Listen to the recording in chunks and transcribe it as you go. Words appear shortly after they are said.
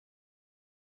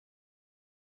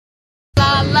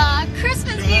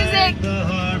music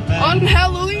on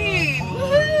Halloween.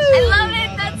 I love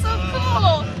it. That's so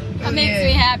cool. That makes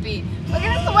me happy. Look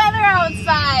at this weather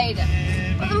outside.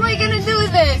 What am I gonna do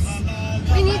with this?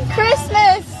 We need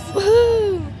Christmas.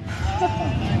 Woohoo!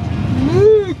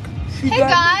 Hey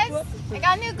guys, I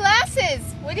got new glasses.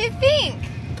 What do you think?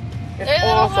 They're a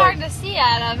little hard to see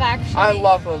out of, actually. I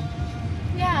love them.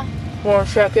 Yeah. Want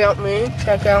to check out me?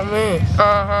 Check out me.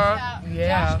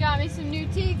 Yeah. Josh got me some new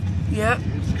teeth. Yep.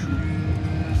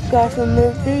 Got some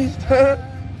new teeth.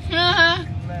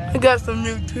 I got some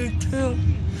new teeth too.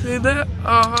 See that?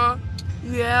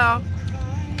 Yeah.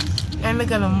 And I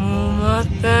got a moon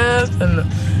mustache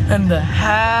and the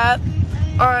hat.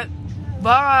 Alright.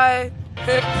 Bye. I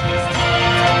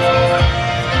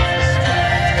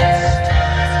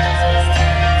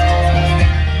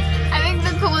think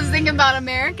the coolest thing about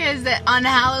America is that on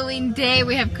Halloween Day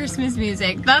we have Christmas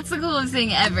music. That's the coolest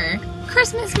thing ever.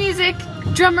 Christmas music,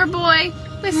 drummer boy,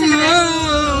 listen to this.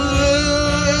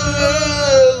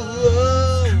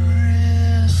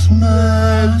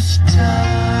 Christmas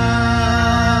time.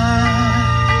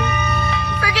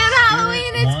 Forget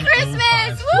Halloween, it's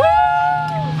Christmas! Woo!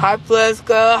 Hi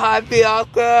Pleska, hi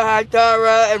Bianca, hi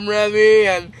Tara and Remy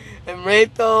and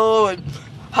Rachel and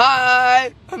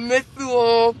hi, I miss you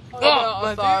all.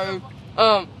 I'm sorry.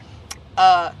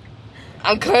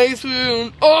 I'm coming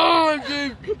soon. Oh my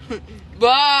god.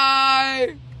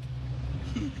 Bye.